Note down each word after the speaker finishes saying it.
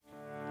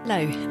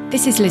Hello,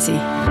 this is Lizzie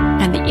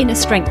and the Inner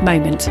Strength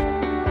Moment.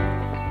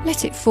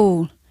 Let it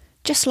fall.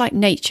 Just like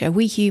nature,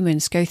 we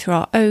humans go through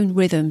our own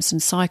rhythms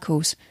and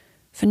cycles.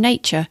 For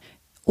nature,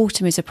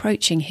 autumn is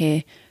approaching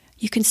here.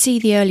 You can see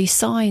the early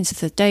signs as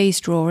the days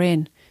draw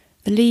in.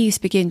 The leaves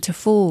begin to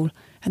fall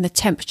and the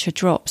temperature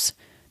drops.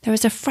 There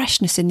is a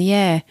freshness in the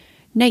air.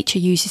 Nature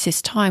uses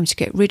this time to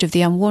get rid of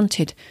the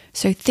unwanted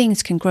so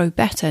things can grow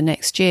better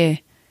next year.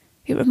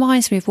 It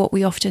reminds me of what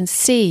we often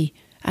see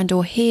and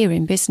or hear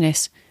in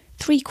business.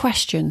 3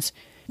 questions.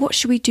 What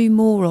should we do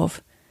more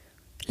of,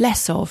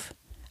 less of,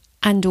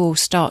 and or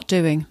start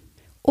doing?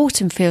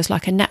 Autumn feels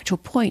like a natural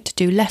point to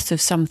do less of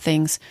some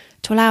things,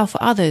 to allow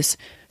for others,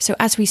 so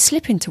as we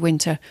slip into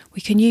winter, we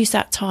can use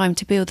that time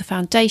to build the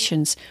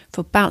foundations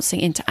for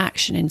bouncing into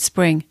action in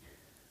spring.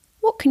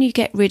 What can you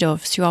get rid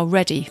of so you are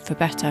ready for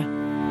better?